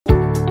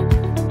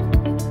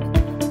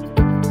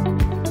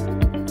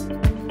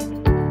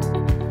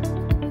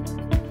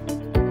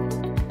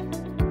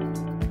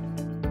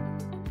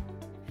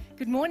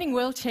morning,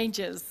 world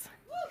changers.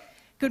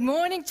 Good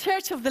morning,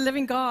 Church of the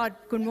Living God.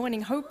 Good morning,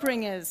 hope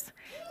bringers.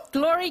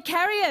 Glory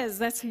carriers,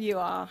 that's who you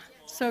are.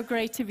 So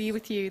great to be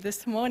with you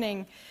this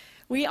morning.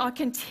 We are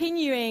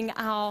continuing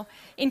our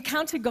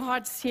Encounter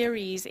God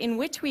series in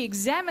which we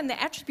examine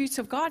the attributes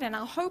of God, and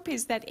our hope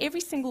is that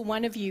every single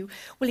one of you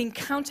will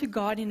encounter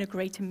God in a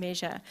greater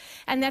measure,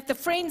 and that the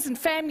friends and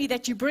family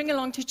that you bring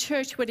along to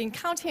church would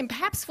encounter Him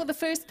perhaps for the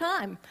first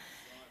time,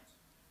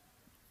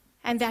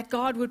 and that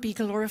God would be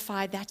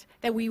glorified, that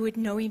we would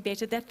know Him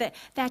better,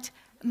 that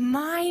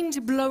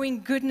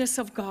mind-blowing goodness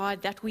of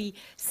God that we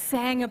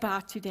sang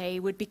about today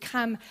would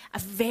become a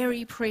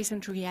very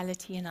present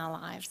reality in our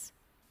lives.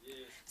 Yes.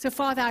 So,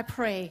 Father, I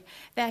pray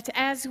that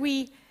as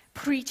we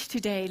preach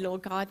today,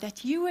 Lord God,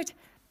 that you would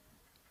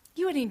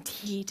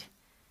indeed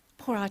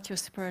pour out your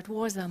Spirit.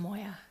 Woza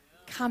moya.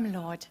 Come,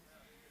 Lord.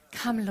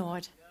 Come,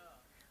 Lord.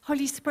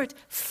 Holy Spirit,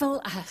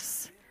 fill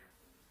us.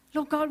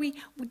 Lord God, we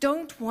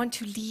don't want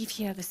to leave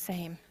here the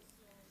same.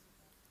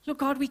 Lord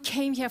God, we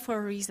came here for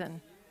a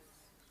reason.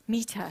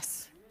 Meet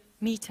us.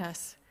 Meet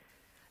us.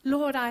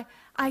 Lord,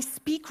 I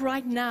speak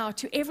right now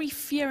to every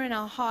fear in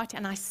our heart,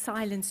 and I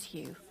silence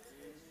you.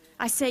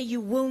 I say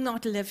you will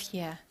not live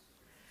here.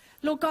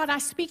 Lord God, I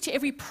speak to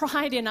every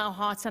pride in our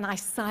hearts, and I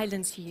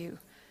silence you.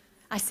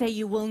 I say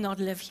you will not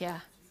live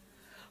here.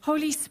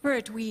 Holy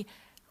Spirit, we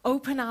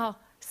open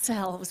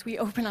ourselves, we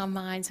open our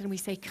minds, and we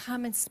say,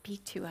 come and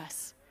speak to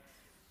us.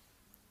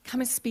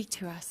 Come and speak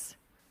to us,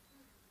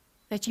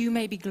 that you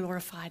may be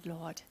glorified,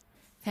 Lord.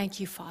 Thank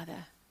you,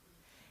 Father.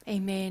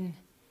 Amen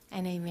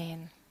and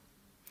amen.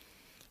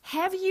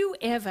 Have you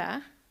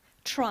ever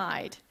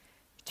tried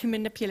to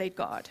manipulate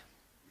God?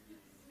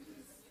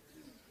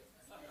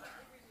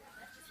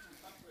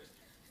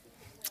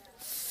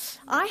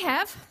 I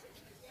have.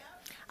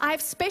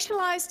 I've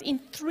specialized in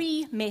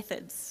 3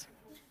 methods.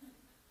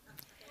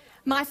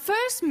 My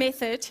first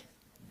method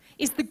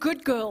is the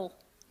good girl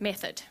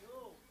method.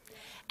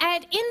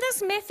 And in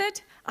this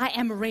method, I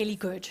am really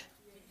good.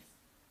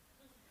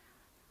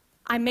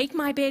 I make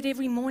my bed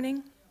every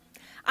morning.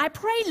 I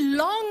pray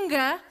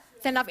longer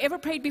than I've ever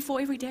prayed before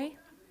every day.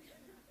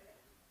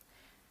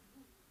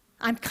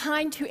 I'm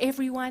kind to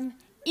everyone,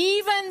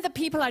 even the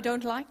people I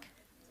don't like.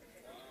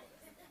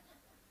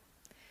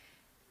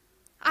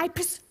 I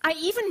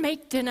even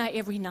make dinner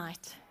every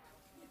night.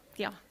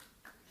 Yeah.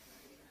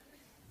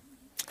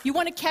 You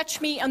want to catch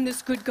me on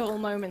this good girl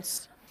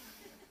moments.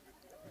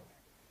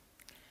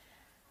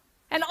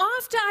 And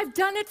after I've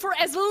done it for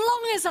as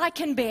long as I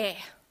can bear,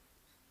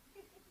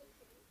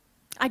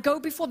 I go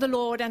before the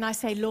Lord and I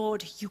say,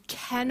 Lord, you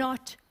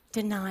cannot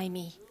deny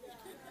me.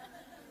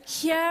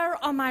 Here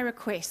are my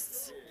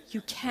requests.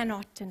 You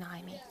cannot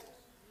deny me.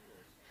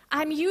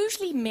 I'm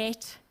usually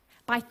met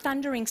by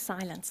thundering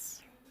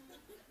silence.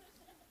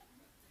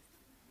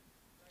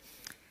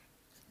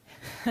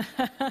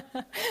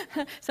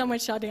 Someone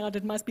shouting out,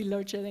 it must be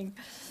load shedding.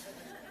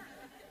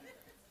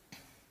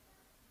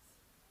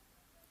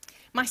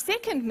 My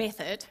second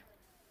method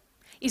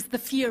is the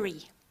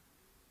fury.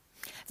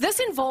 This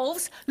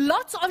involves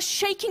lots of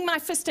shaking my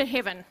fist at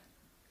heaven.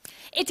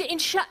 It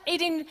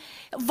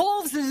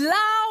involves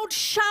loud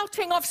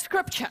shouting of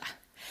Scripture.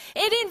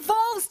 It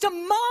involves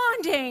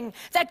demanding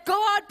that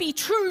God be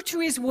true to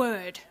His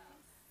word.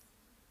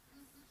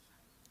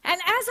 And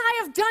as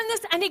I have done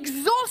this and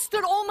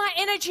exhausted all my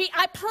energy,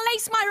 I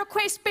place my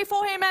request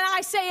before Him and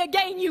I say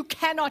again, you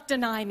cannot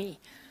deny me.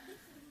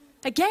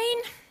 Again,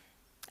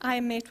 I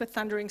am met with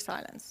thundering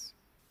silence.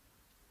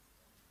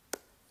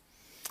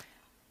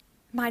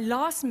 My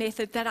last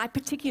method that I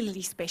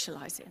particularly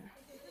specialize in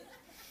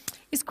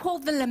is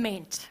called the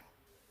lament.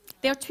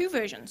 There are 2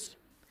 versions.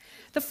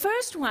 The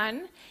first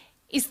one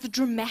is the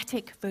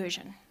dramatic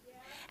version.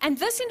 And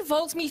this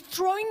involves me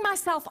throwing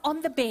myself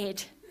on the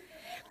bed,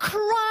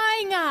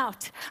 crying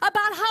out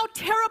about how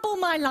terrible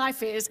my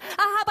life is,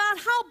 about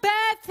how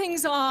bad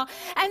things are,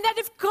 and that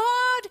if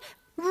God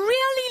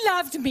really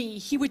loved me,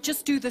 He would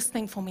just do this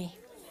thing for me.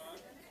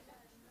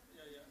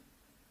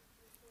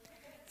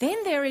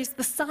 Then there is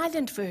the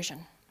silent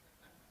version.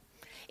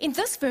 In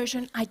this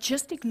version, I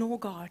just ignore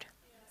God.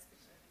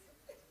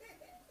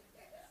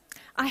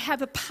 I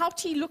have a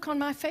pouty look on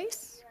my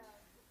face,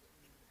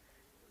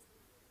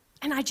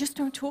 and I just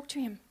don't talk to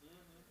Him.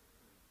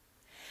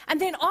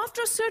 And then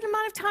after a certain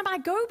amount of time, I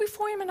go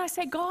before Him and I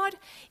say, God,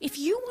 if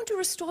you want to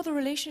restore the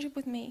relationship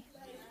with me,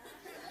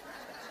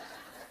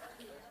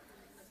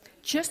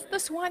 just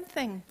this one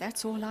thing,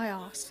 that's all I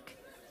ask.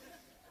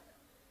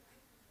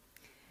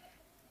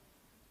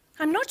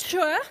 I'm not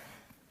sure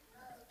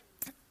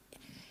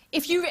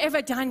if you've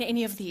ever done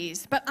any of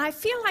these, but I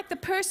feel like the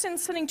person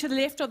sitting to the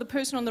left or the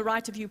person on the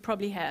right of you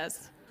probably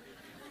has.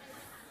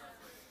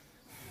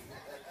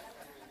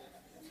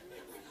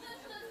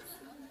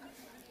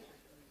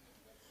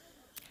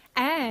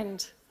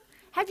 And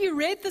have you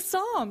read the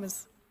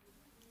Psalms?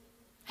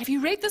 Have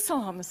you read the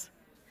Psalms?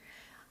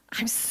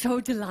 I'm so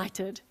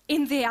delighted.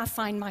 In there I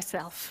find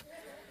myself.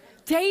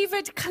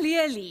 David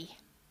clearly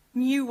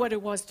knew what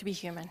it was to be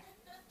human.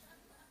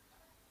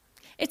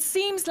 It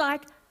seems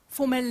like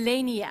for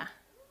millennia,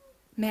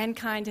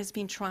 mankind has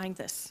been trying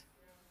this.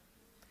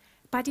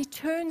 But it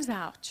turns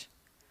out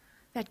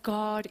that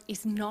God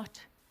is not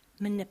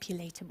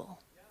manipulatable.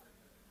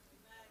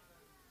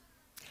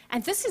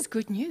 And this is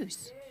good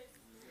news.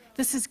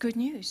 This is good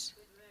news.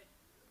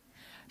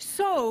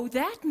 So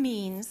that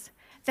means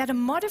that a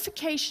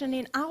modification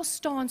in our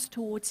stance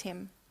towards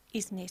him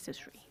is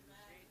necessary.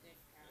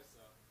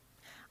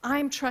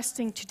 I'm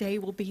trusting today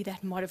will be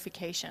that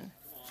modification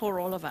for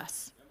all of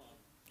us.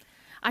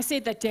 I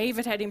said that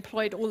David had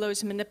employed all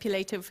those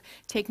manipulative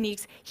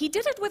techniques. He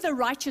did it with a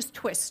righteous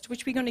twist,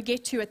 which we're going to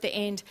get to at the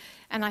end,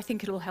 and I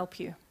think it'll help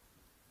you.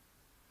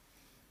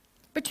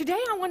 But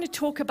today I want to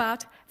talk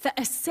about the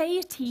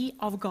aseity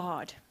of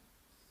God.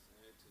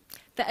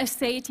 The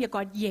aseity of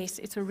God. Yes,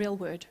 it's a real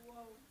word.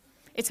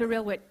 It's a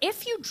real word.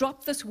 If you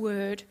drop this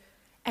word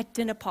at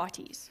dinner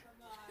parties,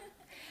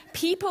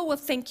 people will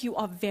think you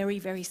are very,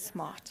 very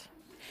smart.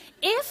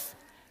 If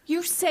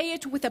you say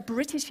it with a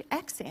British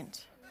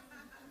accent,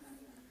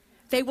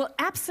 they will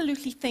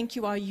absolutely think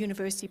you are a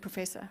university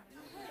professor.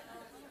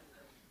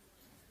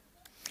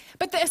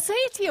 But the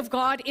aseity of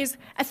God is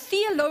a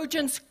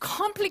theologian's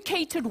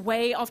complicated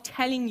way of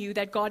telling you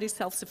that God is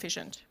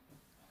self-sufficient.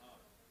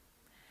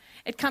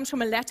 It comes from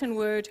two Latin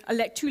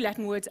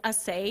words,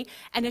 ase,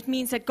 and it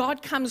means that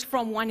God comes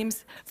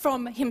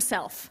from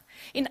himself.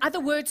 In other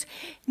words,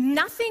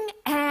 nothing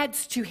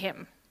adds to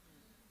him.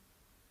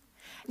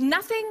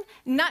 Nothing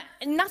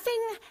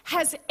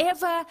has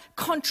ever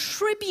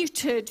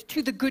contributed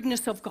to the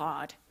goodness of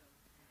God.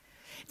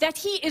 That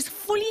he is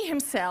fully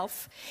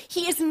himself.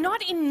 He is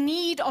not in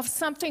need of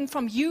something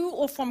from you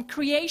or from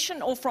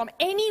creation or from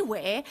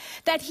anywhere.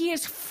 That he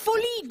is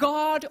fully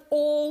God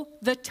all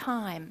the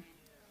time.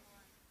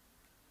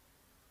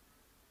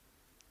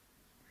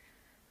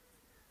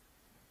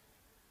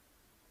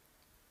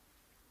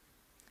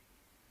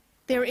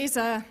 There is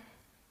a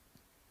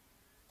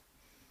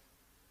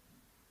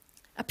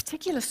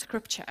particular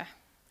scripture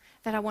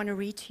that I want to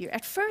read to you.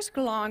 At first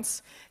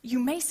glance, you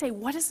may say,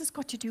 what has this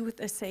got to do with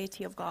the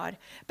aseity of God?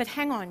 But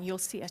hang on, you'll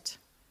see it.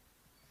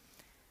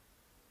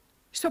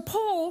 So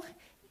Paul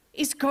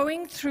is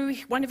going through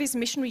one of his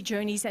missionary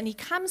journeys, and he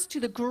comes to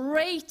the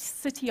great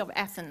city of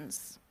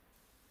Athens.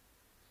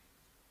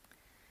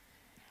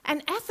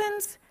 And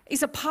Athens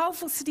is a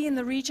powerful city in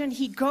the region.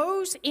 He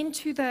goes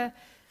into the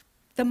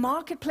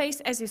marketplace,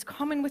 as is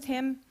common with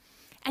him,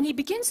 and he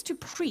begins to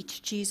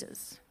preach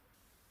Jesus.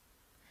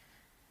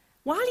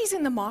 While he's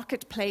in the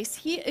marketplace,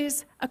 he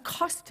is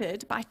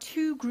accosted by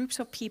two groups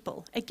of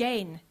people.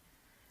 Again,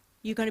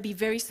 you're going to be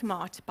very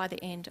smart by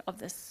the end of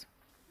this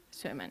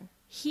sermon.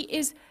 He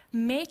is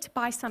met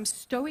by some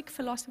Stoic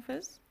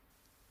philosophers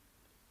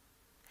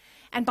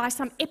and by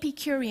some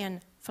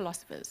Epicurean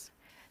philosophers.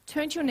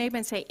 Turn to your neighbor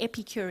and say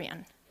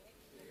Epicurean.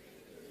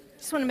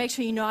 Just want to make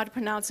sure you know how to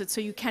pronounce it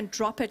so you can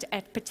drop it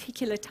at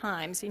particular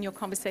times in your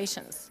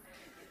conversations.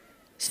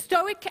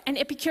 Stoic and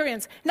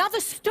Epicureans. Now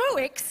the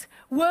Stoics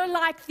were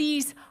like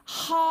these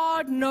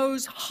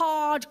hard-nosed,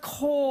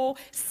 hardcore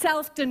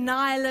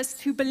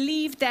self-denialists who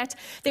believed that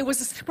there was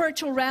a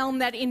spiritual realm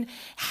that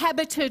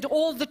inhabited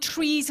all the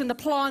trees and the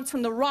plants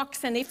and the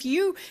rocks, and if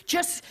you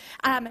just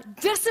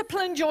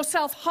disciplined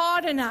yourself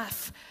hard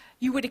enough,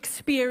 you would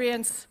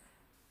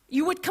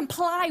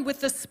comply with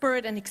the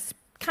spirit and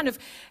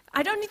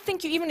I don't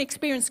think you even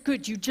experienced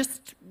good, you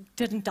just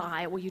didn't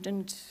die or you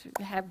didn't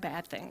have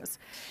bad things.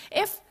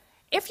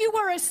 If you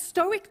were a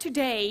Stoic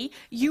today,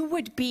 you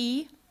would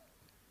be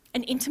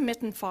an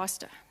intermittent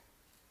faster.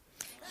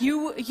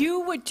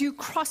 You would do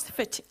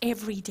CrossFit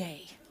every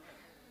day.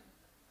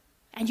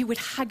 And you would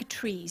hug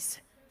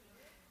trees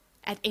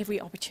at every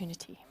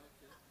opportunity.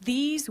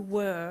 These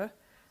were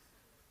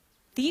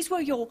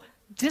your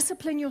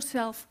discipline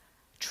yourself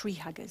tree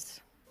huggers.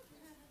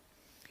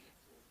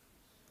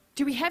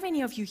 Do we have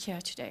any of you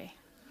here today?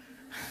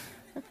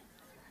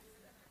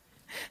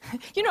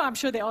 I'm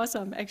sure there are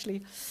some,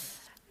 actually.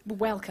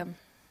 Welcome.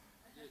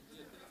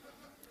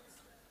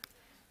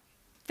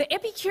 The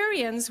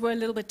Epicureans were a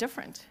little bit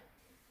different.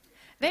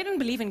 They didn't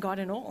believe in God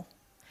at all.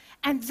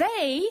 And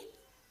they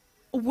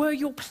were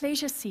your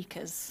pleasure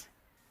seekers.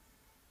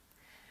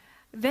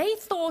 They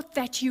thought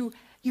that you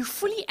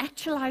fully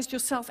actualized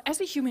yourself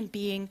as a human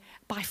being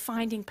by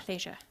finding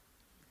pleasure.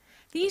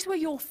 These were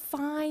your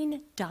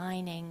fine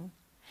dining,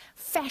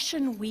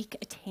 fashion week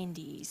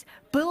attendees,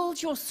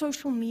 build your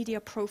social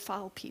media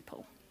profile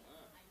people.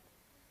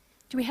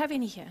 Do we have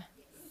any here?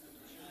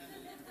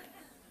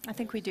 I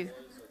think we do.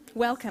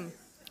 Welcome,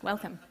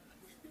 welcome.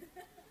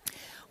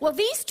 Well,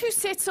 these two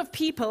sets of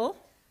people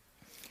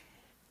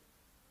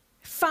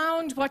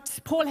found what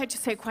Paul had to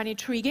say quite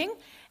intriguing,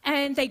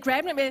 and they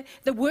grabbed him.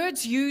 The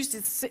words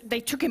used,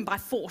 they took him by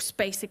force,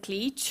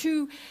 basically,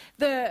 to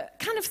the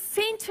kind of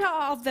center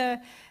of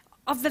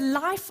the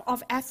life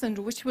of Athens,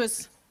 which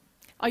was,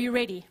 are you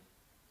ready?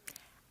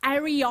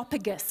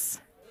 Areopagus.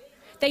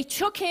 They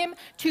took him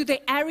to the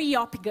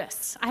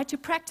Areopagus. I had to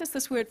practice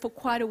this word for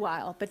quite a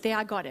while, but there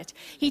I got it.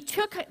 They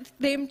took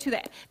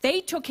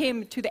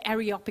him to the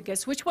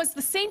Areopagus, which was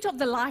the center of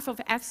the life of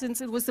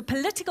Athens. It was the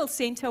political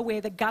center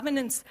where the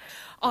governance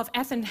of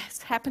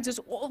Athens happened. It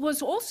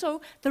was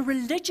also the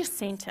religious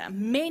center.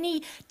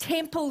 Many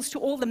temples to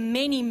all the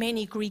many,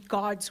 many Greek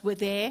gods were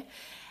there.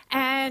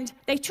 And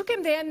they took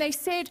him there and they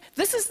said,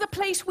 this is the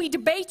place we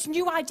debate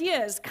new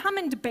ideas. Come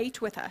and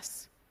debate with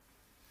us.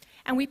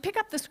 And we pick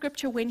up the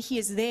scripture when he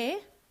is there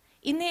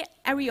in the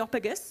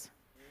Areopagus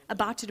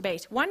about to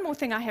debate. One more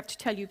thing I have to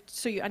tell you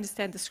so you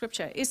understand the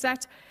scripture is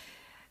that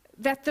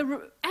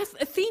the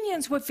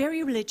Athenians were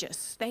very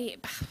religious. They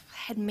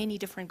had many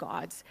different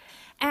gods.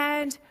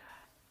 And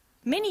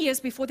many years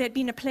before, there had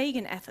been a plague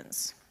in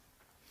Athens.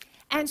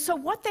 And so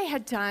what they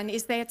had done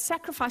is they had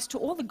sacrificed to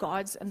all the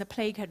gods and the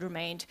plague had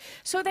remained.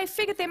 So they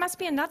figured there must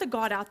be another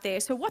god out there.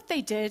 So what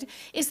they did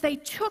is they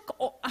took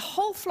a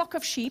whole flock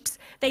of sheep,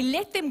 they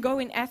let them go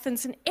in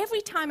Athens, and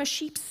every time a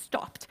sheep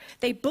stopped,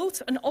 they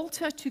built an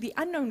altar to the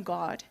unknown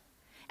god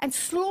and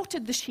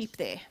slaughtered the sheep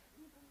there.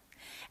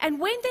 And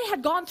when they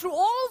had gone through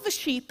all the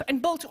sheep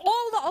and built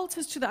all the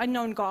altars to the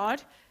unknown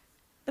god,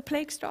 the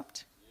plague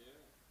stopped.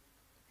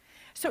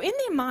 So in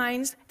their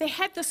minds, they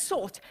had this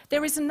thought,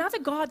 there is another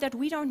God that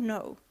we don't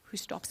know who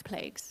stops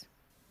plagues.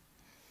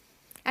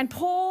 And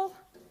Paul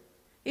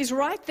is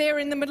right there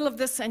in the middle of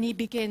this, and he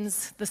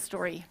begins the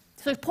story.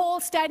 So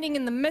Paul, standing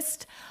in the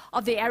midst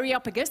of the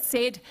Areopagus,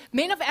 said,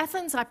 men of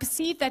Athens, I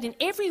perceive that in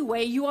every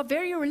way you are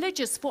very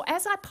religious, for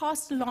as I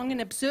passed along and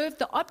observed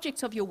the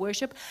objects of your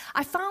worship,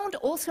 I found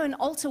also an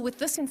altar with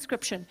this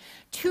inscription,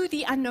 to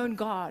the unknown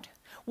God.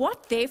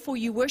 What therefore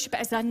you worship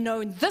as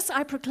unknown, this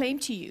I proclaim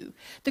to you.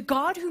 The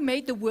God who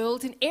made the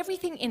world and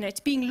everything in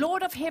it, being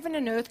Lord of heaven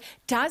and earth,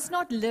 does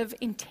not live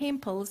in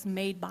temples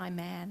made by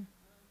man.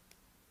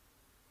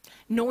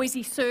 Nor is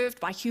he served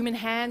by human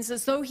hands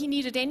as though he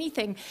needed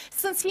anything,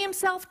 since he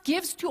himself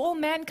gives to all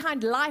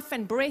mankind life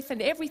and breath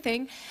and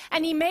everything,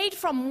 and he made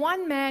from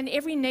one man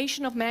every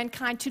nation of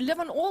mankind to live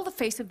on all the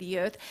face of the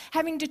earth,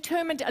 having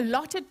determined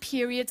allotted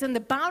periods and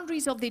the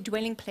boundaries of their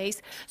dwelling place,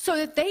 so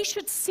that they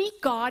should seek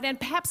God and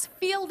perhaps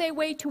feel their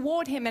way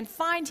toward him and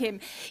find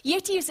him.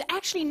 Yet he is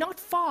actually not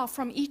far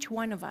from each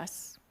one of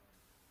us.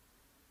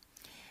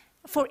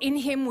 For in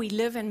him we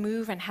live and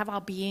move and have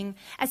our being,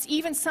 as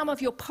even some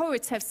of your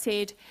poets have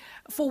said,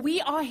 for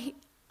we are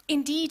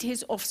indeed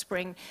his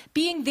offspring.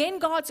 Being then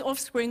God's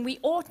offspring, we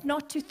ought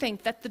not to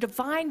think that the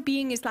divine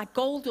being is like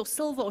gold or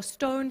silver or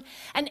stone,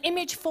 an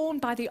image formed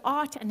by the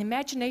art and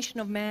imagination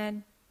of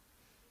man.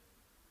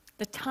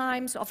 The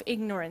times of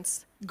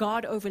ignorance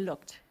God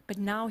overlooked, but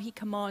now he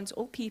commands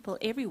all people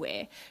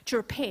everywhere to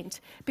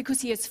repent,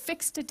 because he has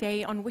fixed a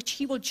day on which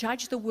he will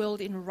judge the world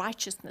in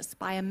righteousness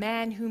by a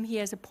man whom he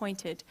has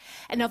appointed.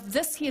 And of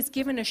this he has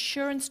given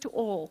assurance to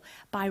all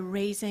by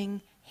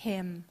raising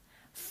him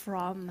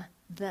from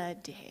the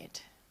dead.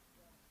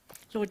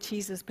 Lord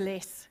Jesus,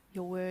 bless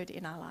your word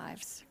in our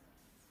lives.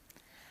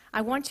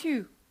 I want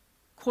to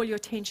call your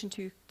attention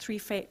to three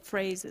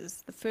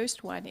phrases. The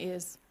first one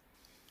is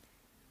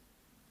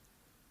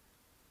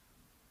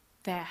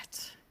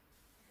that.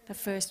 The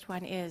first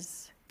one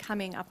is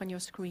coming up on your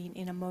screen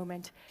in a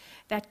moment,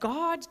 that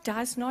God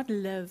does not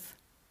live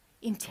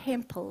in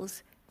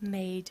temples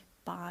made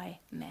by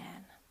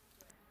man.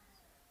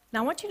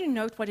 Now I want you to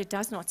note what it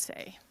does not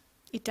say.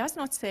 It does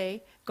not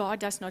say God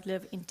does not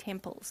live in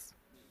temples.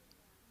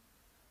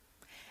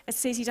 It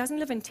says he doesn't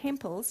live in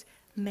temples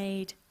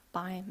made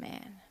by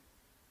man.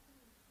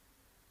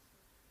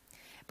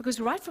 Because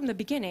right from the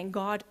beginning,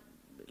 God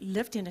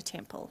lived in a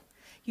temple.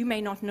 You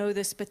may not know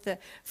this, but the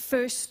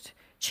first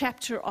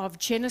chapter of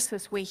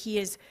Genesis, where he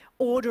is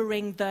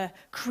ordering the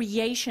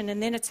creation,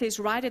 and then it says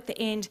right at the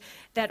end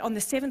that on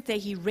the seventh day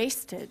he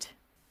rested.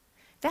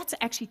 That's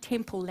actually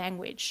temple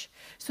language.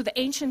 So the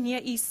ancient Near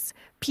East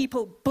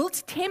people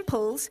built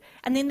temples,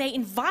 and then they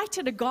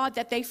invited a god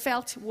that they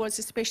felt was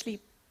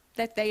especially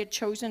that they had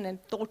chosen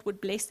and thought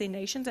would bless their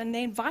nations, and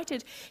they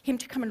invited him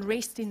to come and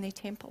rest in their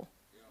temple.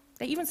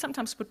 They even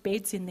sometimes put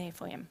beds in there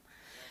for him.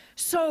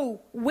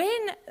 So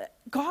when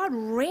God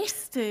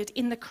rested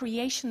in the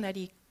creation that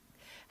he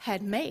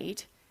had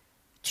made,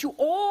 to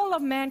all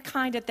of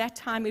mankind at that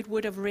time it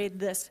would have read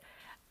this: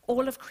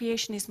 all of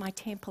creation is my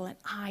temple and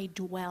I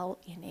dwell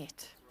in it.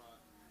 That's right.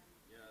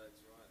 Yeah,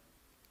 that's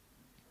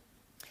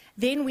right.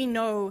 Then we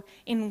know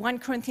in 1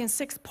 Corinthians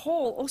 6,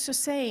 Paul also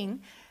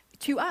saying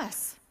to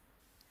us,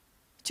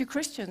 to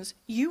Christians,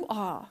 you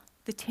are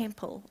the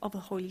temple of the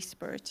Holy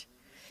Spirit.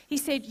 He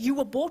said, you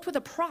were bought with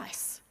a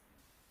price.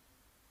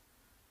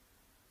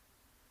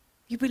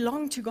 You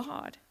belong to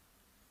God.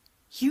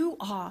 You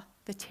are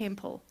the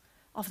temple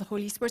of the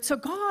Holy Spirit. So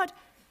God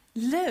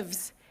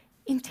lives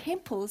in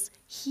temples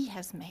he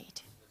has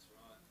made. That's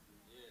right.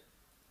 Yeah.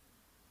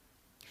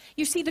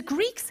 You see, the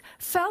Greeks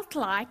felt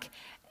like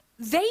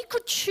they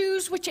could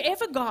choose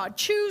whichever God,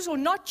 choose or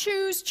not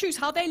choose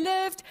how they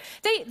lived.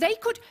 They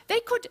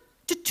could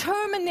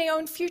determine their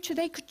own future.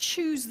 They could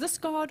choose this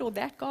God or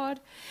that God.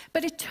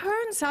 But it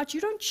turns out you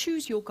don't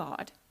choose your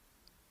God.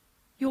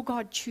 your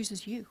God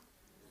chooses you.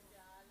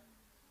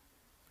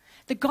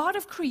 The God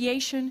of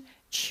creation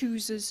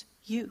chooses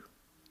you.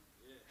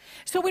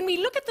 So when we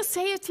look at the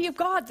deity of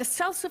God, the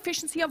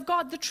self-sufficiency of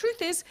God, the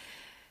truth is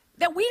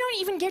that we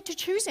don't even get to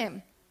choose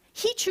him.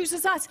 He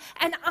chooses us.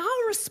 And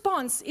our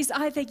response is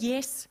either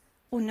yes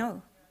or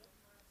no.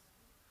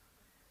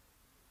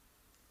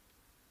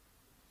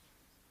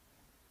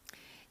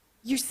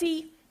 You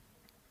see,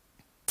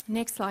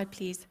 next slide,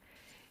 please.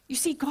 You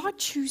see, God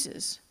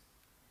chooses.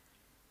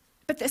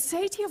 But the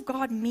deity of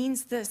God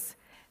means this,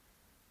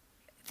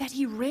 that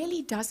he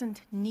really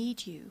doesn't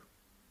need you.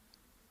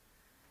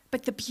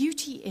 But the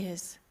beauty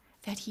is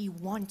that he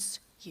wants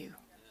you.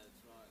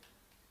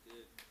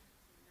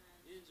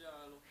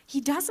 He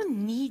doesn't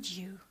need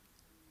you,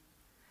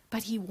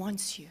 but he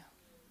wants you.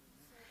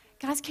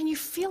 Guys, can you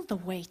feel the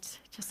weight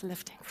just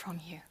lifting from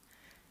you?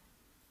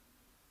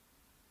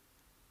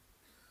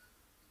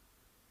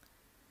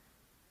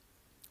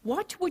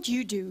 What would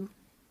you do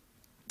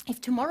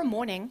if tomorrow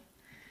morning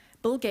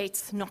Bill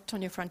Gates knocked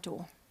on your front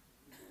door?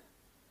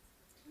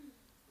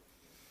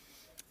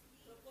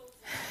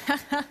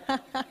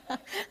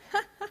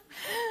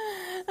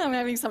 I'm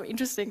having some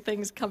interesting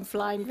things come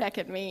flying back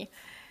at me.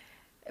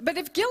 But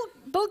if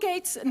Bill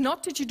Gates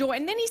knocked at your door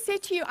and then he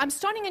said to you, I'm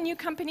starting a new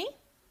company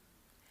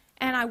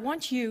and I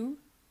want you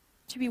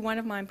to be one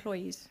of my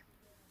employees.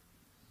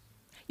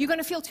 You're going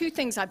to feel two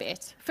things, I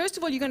bet. First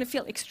of all, you're going to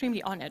feel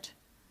extremely honored.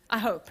 I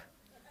hope.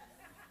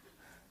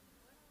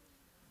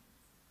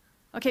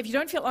 Okay, if you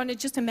don't feel honored,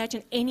 just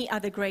imagine any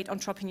other great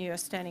entrepreneur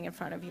standing in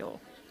front of you.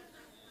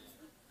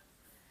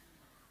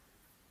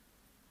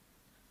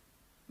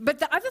 But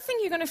the other thing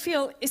you're going to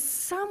feel is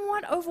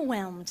somewhat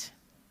overwhelmed.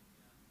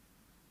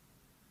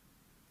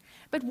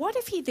 But what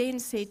if he then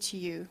said to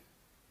you,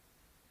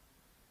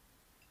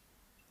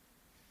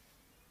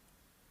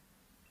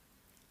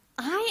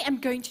 I am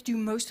going to do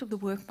most of the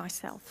work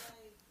myself.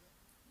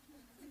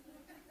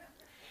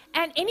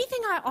 And anything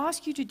I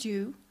ask you to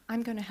do,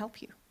 I'm going to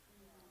help you.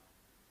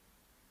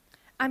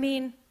 I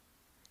mean,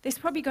 there's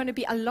probably going to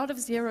be a lot of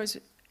zeros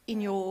in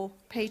your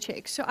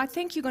paycheck, so I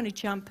think you're going to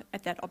jump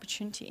at that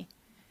opportunity.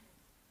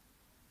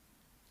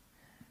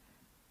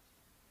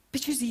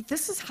 But you see,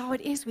 this is how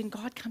it is when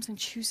God comes and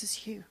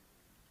chooses you.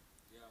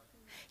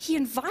 He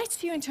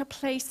invites you into a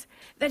place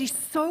that is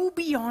so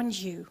beyond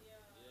you.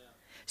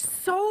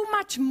 So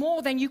much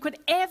more than you could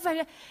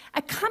ever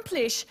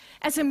accomplish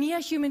as a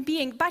mere human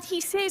being. But he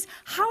says,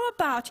 how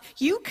about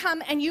you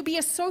come and you be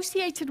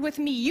associated with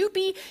me? You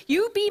be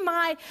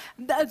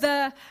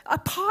a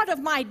part of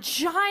my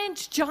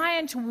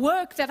giant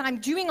work that I'm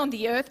doing on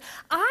the earth.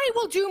 I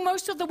will do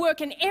most of the work,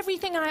 and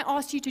everything I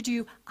ask you to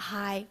do,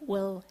 I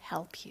will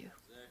help you.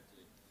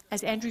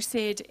 As Andrew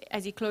said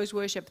as he closed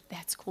worship,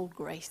 that's called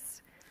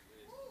grace.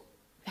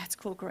 That's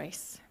called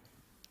grace.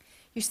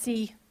 You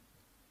see,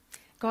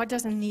 God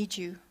doesn't need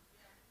you,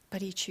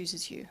 but he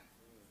chooses you.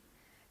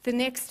 The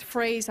next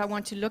phrase I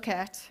want to look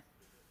at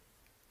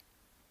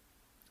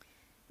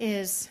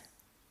is,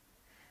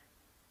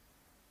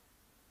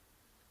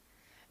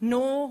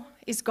 nor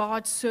is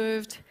God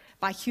served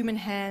by human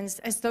hands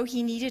as though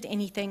he needed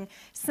anything,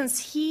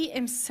 since he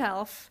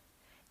himself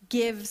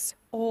gives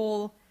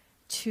all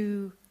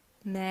to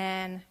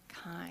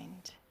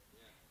mankind.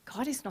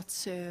 God is not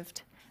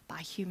served by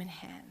human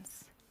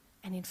hands.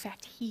 And in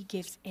fact, he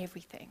gives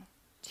everything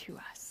to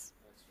us.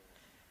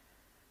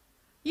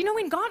 You know,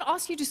 when God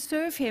asks you to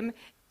serve him,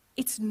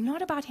 it's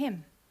not about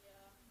him.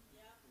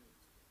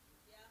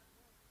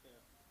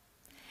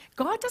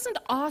 God doesn't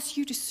ask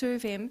you to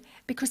serve him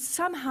because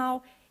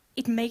somehow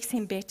it makes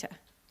him better,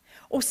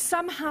 or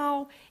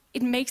somehow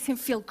it makes him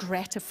feel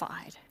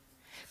gratified.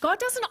 God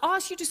doesn't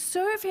ask you to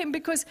serve him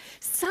because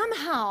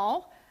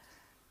somehow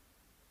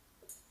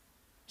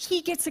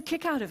he gets a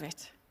kick out of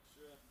it.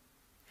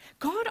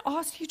 God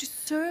asks you to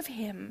serve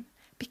him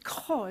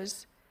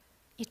because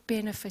it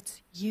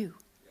benefits you.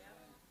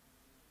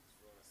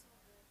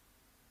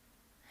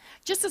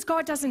 Just as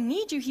God doesn't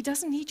need you, he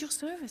doesn't need your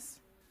service.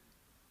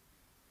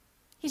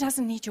 He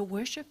doesn't need your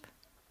worship.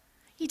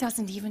 He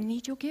doesn't even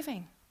need your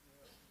giving.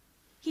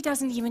 He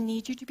doesn't even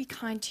need you to be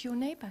kind to your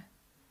neighbor.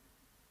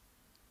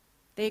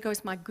 There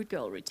goes my good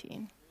girl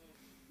routine.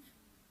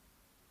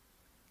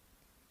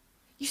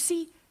 You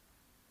see,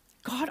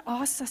 God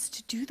asks us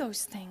to do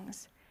those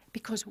things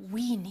because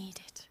we need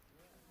it.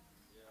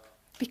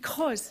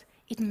 Because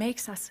it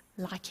makes us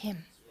like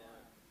him.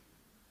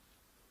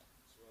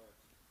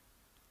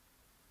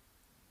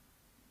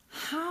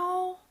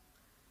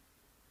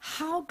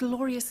 How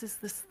glorious is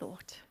this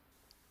thought?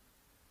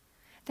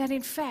 That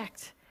in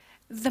fact,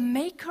 the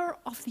maker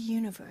of the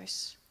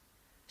universe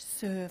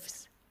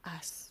serves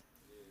us.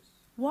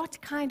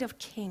 What kind of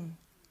king?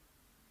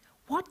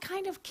 What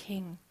kind of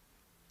king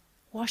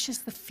washes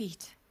the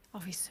feet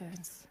of his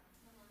servants?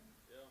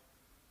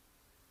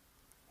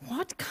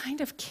 What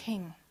kind of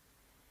king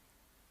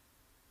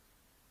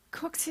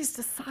cooks his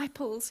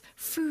disciples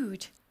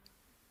food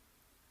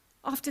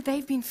after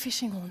they've been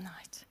fishing all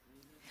night?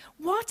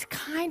 What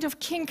kind of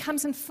king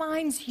comes and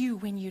finds you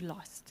when you're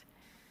lost?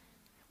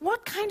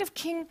 What kind of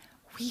king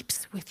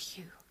weeps with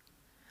you?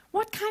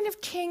 What kind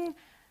of king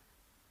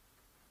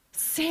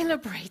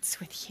celebrates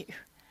with you?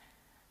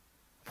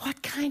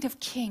 What kind of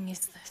king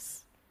is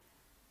this?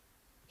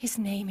 His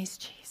name is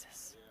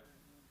Jesus.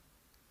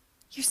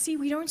 You see,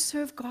 we don't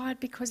serve God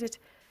because it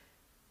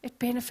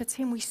benefits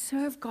him. We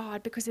serve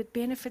God because it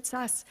benefits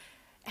us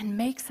and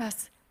makes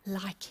us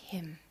like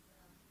him.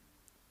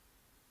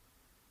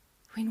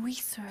 When we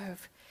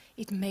serve,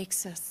 it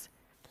makes us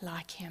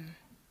like him.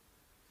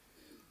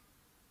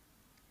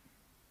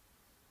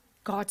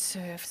 God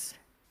serves.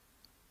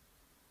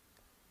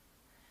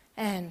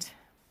 And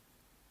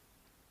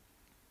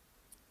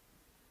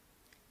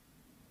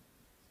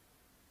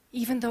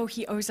even though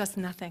he owes us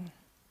nothing,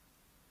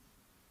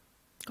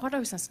 God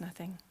owes us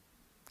nothing.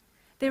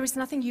 There is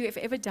nothing you have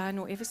ever done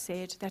or ever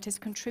said that has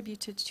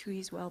contributed to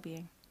his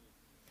well-being.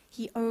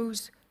 He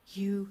owes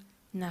you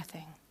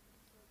nothing.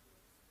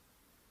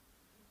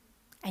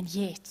 And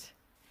yet,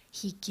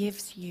 he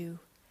gives you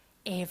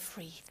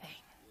everything.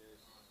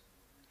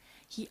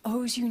 He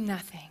owes you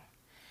nothing,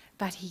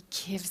 but he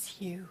gives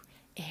you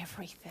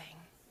everything.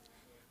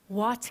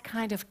 What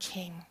kind of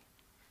king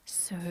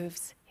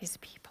serves his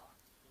people?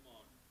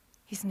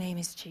 His name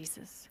is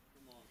Jesus.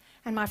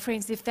 And my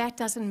friends, if that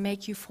doesn't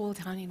make you fall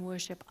down in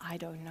worship, I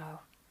don't know.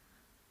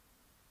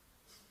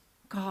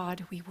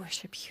 God, we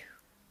worship you.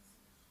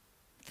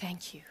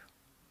 Thank you.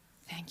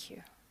 Thank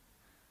you.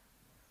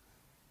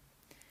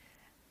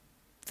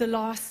 The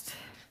last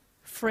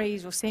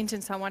phrase or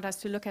sentence I want us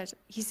to look at,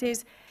 he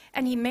says,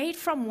 and he made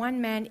from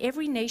one man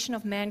every nation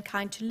of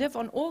mankind to live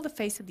on all the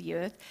face of the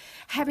earth,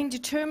 having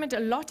determined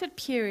allotted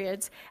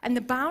periods and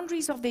the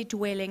boundaries of their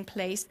dwelling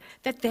place,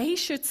 that they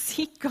should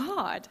seek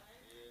God.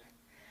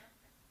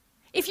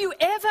 If you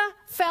ever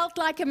felt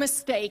like a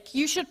mistake,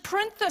 you should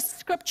print this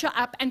scripture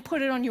up and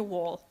put it on your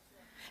wall.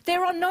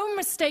 There are no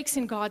mistakes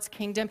in God's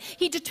kingdom.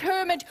 He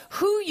determined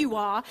who you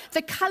are,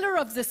 the color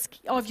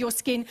of your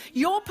skin,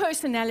 your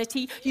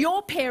personality,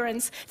 your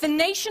parents, the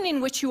nation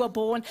in which you are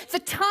born, the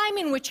time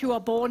in which you are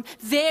born.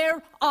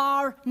 There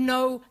are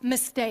no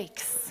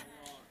mistakes.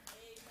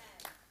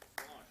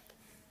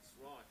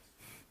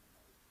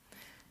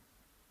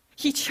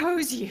 He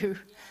chose you.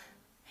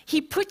 He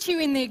put you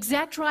in the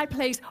exact right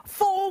place.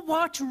 For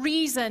what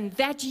reason?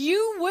 That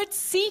you would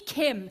seek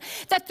him.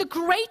 That the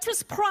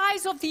greatest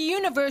prize of the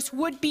universe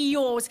would be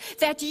yours.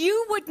 That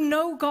you would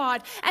know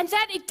God. And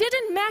that it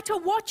didn't matter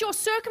what your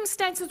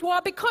circumstances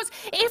were, because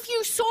if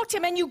you sought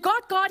him and you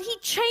got God, he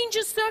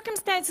changes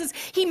circumstances.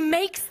 He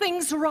makes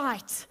things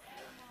right.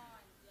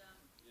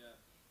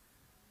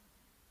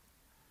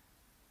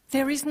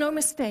 There is no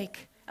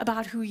mistake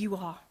about who you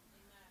are.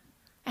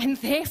 And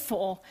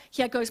therefore,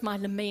 here goes my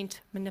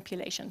lament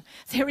manipulation.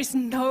 There is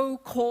no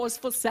cause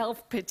for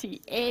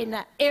self-pity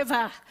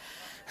ever.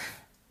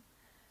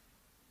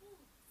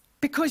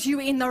 Because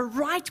you're in the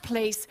right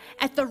place,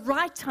 at the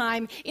right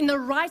time, in the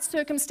right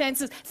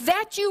circumstances,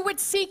 that you would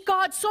seek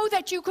God so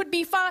that you could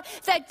be found,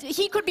 that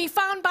he could be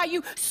found by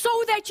you, so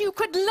that you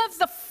could live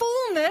the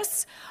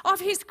fullness of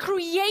his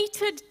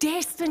created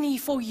destiny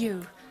for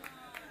you.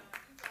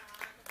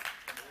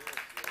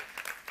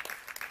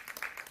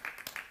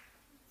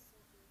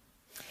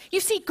 You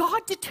see,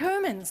 God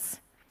determines.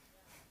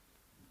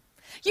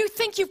 You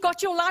think you've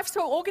got your life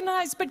so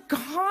organized, but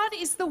God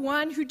is the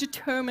one who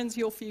determines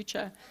your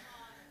future.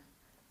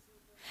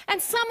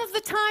 And some of the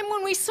time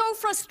when we're so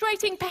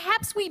frustrating,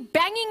 perhaps we're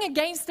banging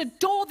against a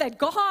door that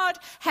God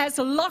has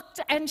locked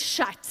and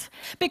shut,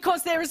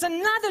 because there is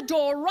another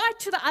door right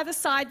to the other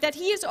side that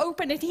he has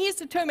opened, and he has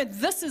determined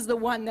this is the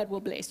one that will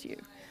bless you.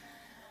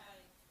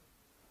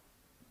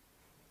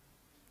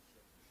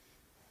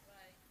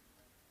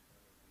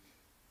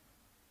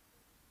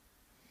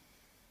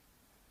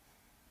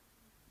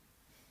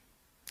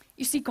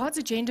 You see, God's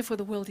agenda for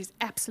the world is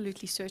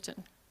absolutely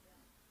certain.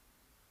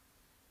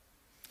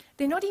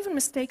 There are not even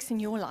mistakes in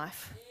your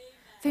life.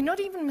 There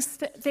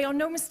are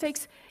no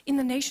mistakes in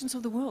the nations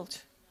of the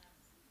world.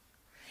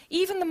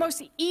 Even the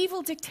most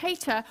evil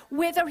dictator,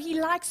 whether he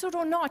likes it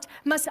or not,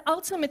 must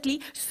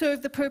ultimately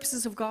serve the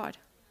purposes of God.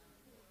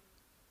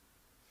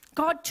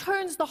 God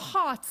turns the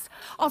hearts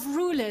of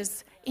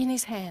rulers in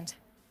his hand.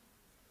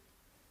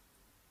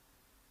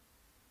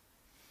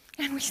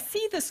 And we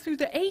see this through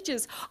the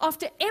ages.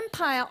 After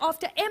empire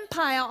after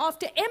empire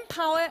after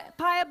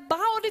empire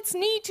bowed its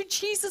knee to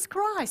Jesus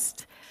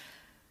Christ.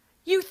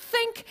 You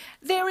think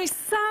there is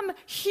some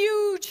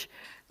huge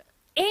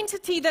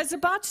entity that's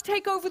about to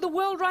take over the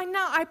world right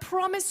now. I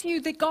promise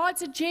you that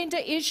God's agenda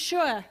is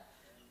sure.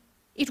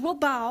 It will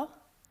bow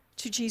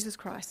to Jesus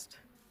Christ.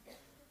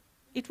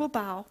 It will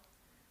bow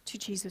to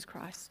Jesus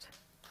Christ.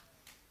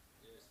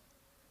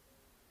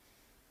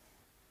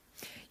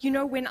 You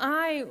know, when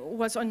I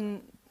was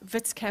on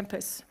Wits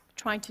campus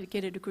trying to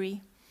get a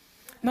degree,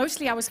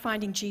 mostly I was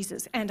finding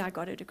Jesus, and I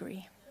got a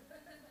degree.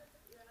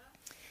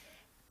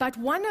 But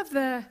one of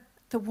the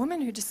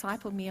women who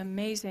discipled me,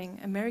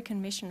 amazing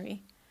American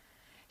missionary,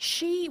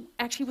 she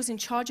actually was in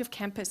charge of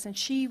campus, and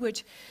she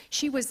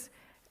was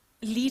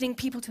leading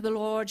people to the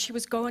Lord. She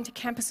was going to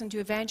campus and do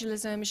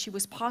evangelism. She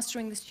was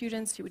pastoring the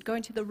students. She would go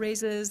into the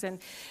reses and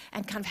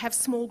kind of have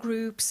small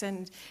groups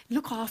and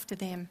look after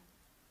them.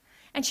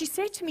 And she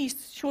said to me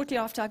shortly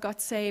after I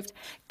got saved,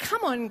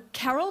 "Come on,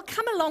 Carol,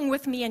 come along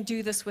with me and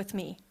do this with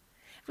me."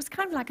 It was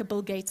kind of like a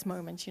Bill Gates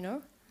moment, you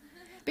know?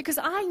 Because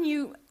I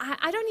knew,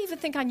 I don't even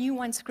think I knew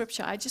one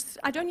scripture.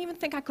 I don't even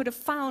think I could have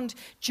found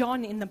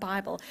John in the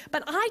Bible.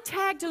 But I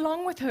tagged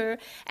along with her,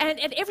 and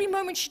at every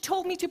moment she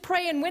told me to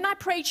pray, and when I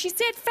prayed, she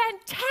said,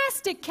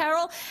 "Fantastic,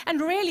 Carol."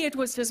 And really it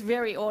was just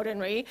very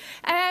ordinary.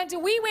 And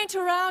we went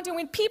around, and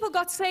when people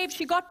got saved,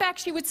 she got back,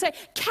 she would say,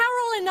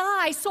 "Carol and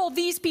I saw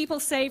these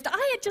people saved."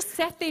 I had just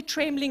sat there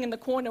trembling in the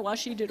corner while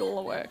she did all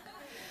the work.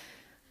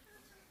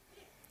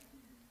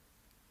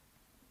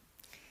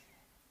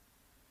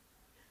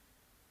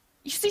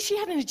 You see, she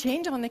had an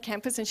agenda on the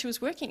campus and she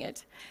was working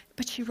it,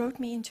 but she wrote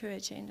me into her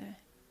agenda.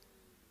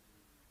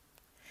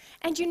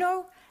 And you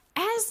know,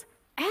 as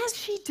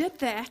she did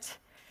that,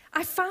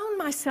 I found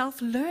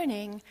myself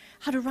learning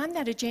how to run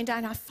that agenda,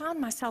 and I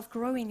found myself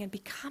growing and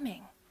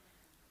becoming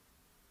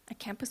a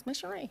campus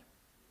missionary.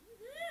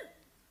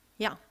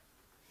 Yeah.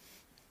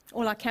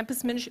 All our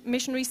campus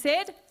missionaries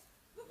said.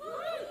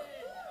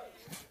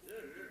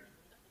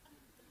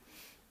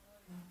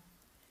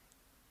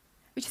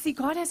 But you see,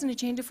 God has an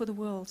agenda for the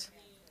world.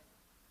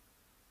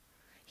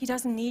 He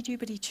doesn't need you,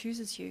 but He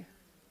chooses you.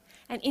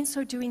 And in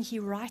so doing, He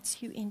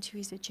writes you into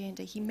His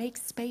agenda. He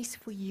makes space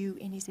for you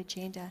in His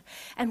agenda.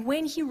 And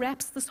when He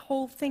wraps this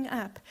whole thing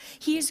up,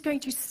 He is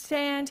going to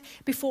stand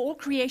before all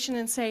creation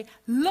and say,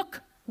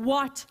 "Look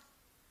what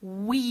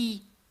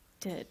we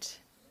did."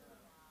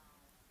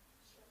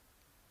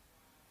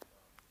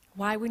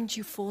 Why wouldn't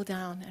you fall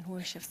down and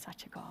worship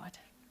such a God?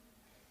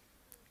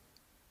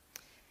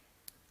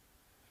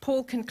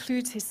 Paul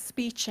concludes his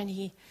speech, and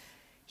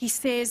he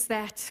says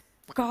that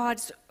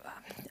God's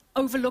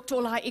overlooked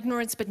all our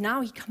ignorance, but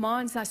now He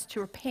commands us to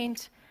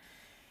repent.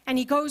 And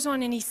he goes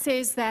on and he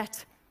says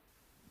that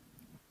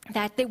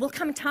there will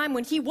come a time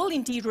when He will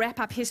indeed wrap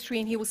up history,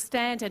 and He will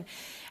stand,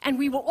 and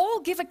we will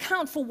all give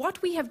account for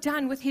what we have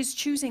done with His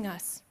choosing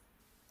us.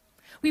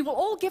 We will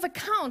all give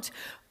account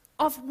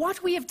of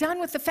what we have done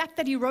with the fact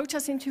that He wrote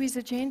us into His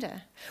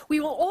agenda. We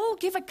will all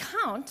give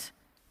account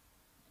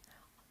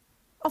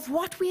of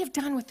what we have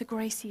done with the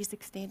grace He has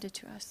extended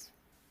to us.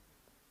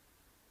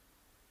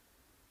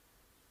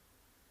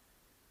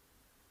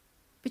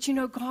 But you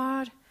know,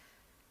 God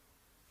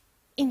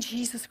in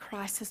Jesus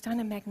Christ has done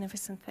a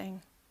magnificent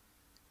thing.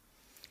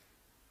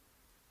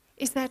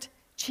 Is that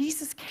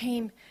Jesus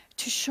came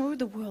to show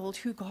the world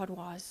who God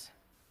was.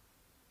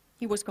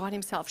 He was God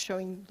Himself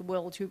showing the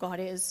world who God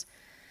is.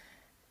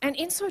 And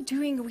in so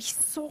doing, we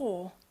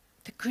saw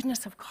the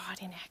goodness of God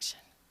in action.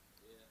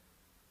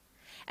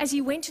 As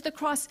He went to the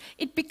cross,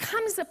 it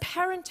becomes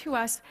apparent to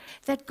us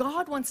that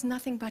God wants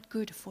nothing but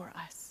good for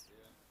us.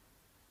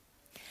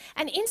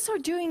 And in so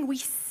doing, we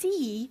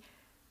see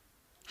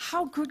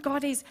how good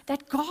God is,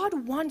 that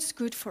God wants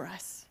good for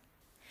us.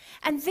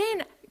 And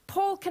then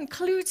Paul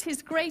concludes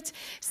his great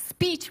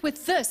speech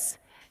with this,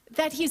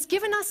 that He's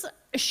given us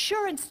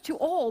assurance to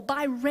all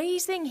by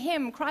raising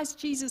Him, Christ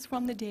Jesus,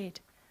 from the dead.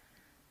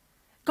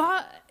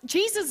 God,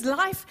 Jesus'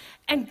 life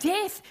and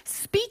death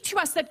speak to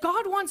us that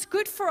God wants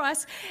good for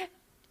us.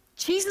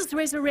 Jesus'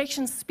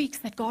 resurrection speaks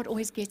that God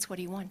always gets what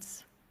He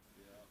wants.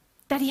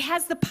 That He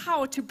has the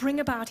power to bring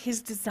about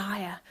His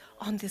desire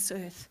on this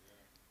earth.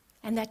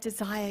 And that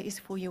desire is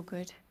for your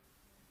good.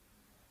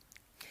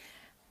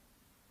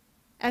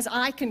 As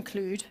I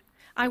conclude,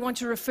 I want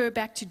to refer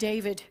back to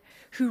David,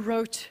 who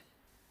wrote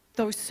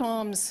those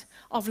psalms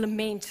of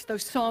lament,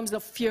 those psalms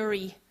of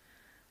fury,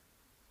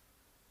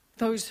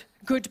 those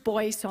good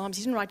boy psalms.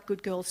 He didn't write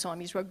good girl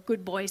psalms, he wrote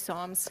good boy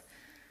psalms.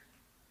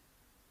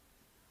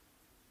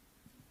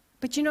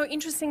 But you know,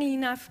 interestingly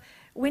enough,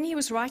 when he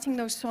was writing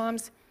those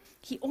psalms,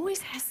 he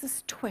always has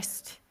this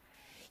twist.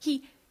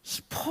 He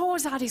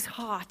pours out his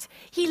heart.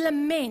 He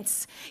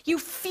laments. You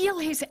feel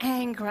his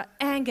anger.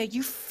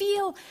 You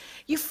feel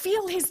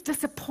his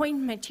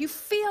disappointment. You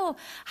feel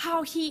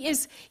how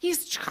he's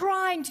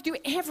trying to do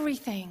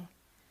everything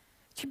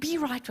to be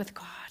right with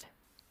God.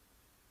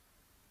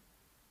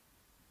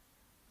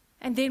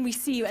 And then we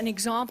see an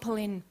example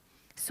in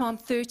Psalm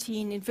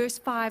 13, in verse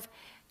 5.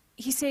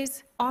 He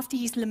says, after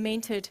he's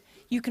lamented,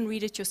 you can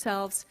read it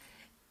yourselves.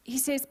 He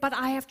says, "But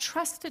I have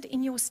trusted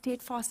in your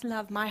steadfast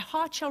love. My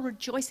heart shall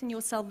rejoice in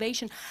your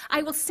salvation.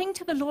 I will sing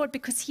to the Lord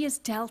because He has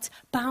dealt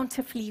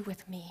bountifully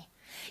with me."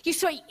 You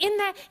see, in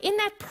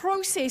that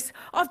process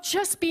of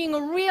just being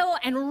real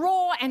and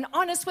raw and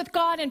honest with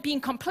God and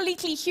being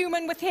completely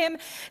human with Him,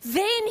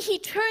 then he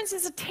turns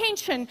his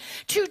attention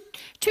to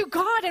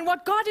God and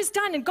what God has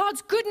done and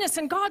God's goodness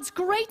and God's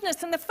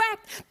greatness and the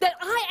fact that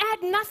I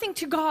add nothing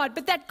to God,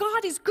 but that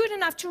God is good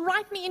enough to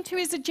write me into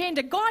His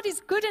agenda. God is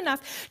good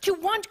enough to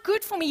want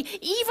good for me.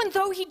 Even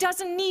though He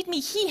doesn't need me,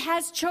 He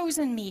has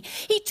chosen me.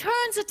 He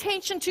turns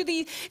attention to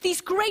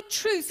these great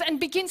truths and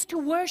begins to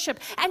worship.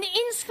 And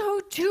in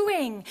so doing,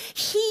 thing.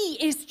 He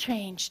is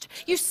changed.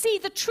 You see,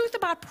 the truth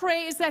about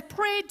prayer is that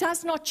prayer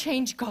does not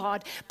change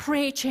God.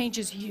 Prayer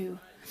changes you.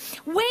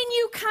 When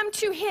you come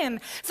to Him,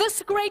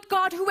 this great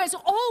God who has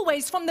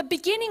always, from the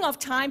beginning of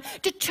time,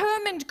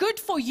 determined good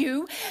for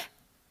you,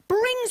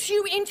 brings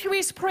you into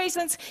His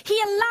presence. He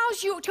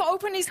allows you to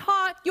open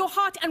your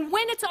heart, and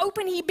when it's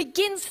open, He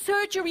begins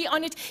surgery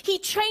on it. He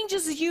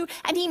changes you,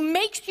 and He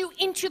makes you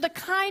into the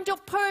kind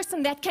of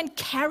person that can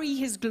carry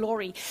His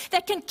glory,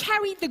 that can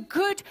carry the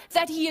good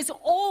that He has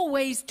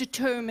always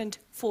determined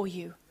for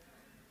you.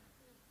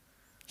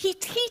 He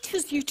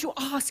teaches you to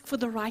ask for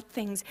the right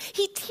things.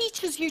 He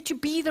teaches you to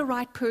be the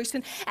right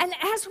person. And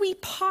as we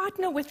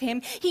partner with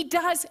Him, He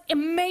does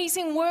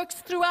amazing works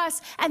through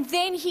us. And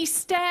then He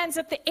stands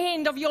at the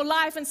end of your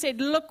life and said,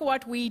 look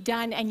what we've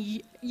done. And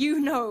you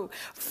know,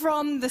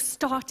 from the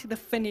start to the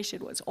finish,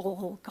 it was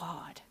all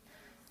God.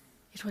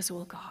 It was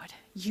all God.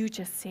 You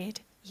just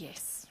said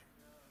yes.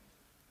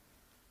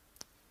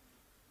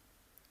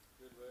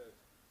 Good word.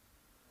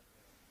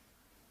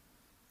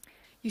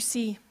 You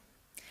see,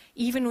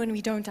 even when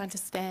we don't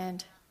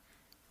understand,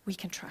 we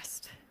can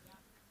trust.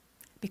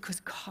 Because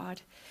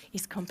God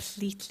is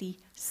completely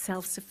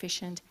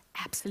self-sufficient,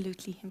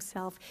 absolutely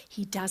Himself.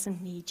 He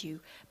doesn't need you,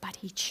 but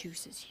He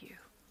chooses you.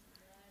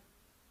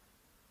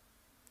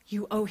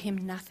 You owe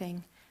Him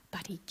nothing,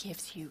 but He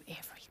gives you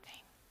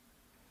everything.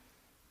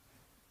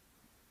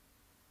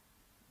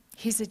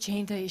 His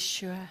agenda is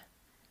sure,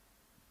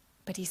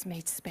 but He's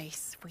made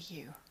space for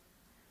you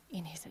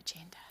in His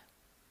agenda.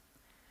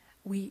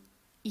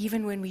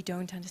 Even when we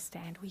don't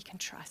understand, we can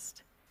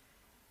trust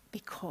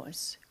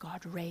because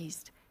God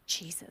raised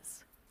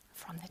Jesus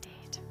from the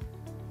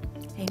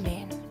dead.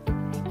 Amen.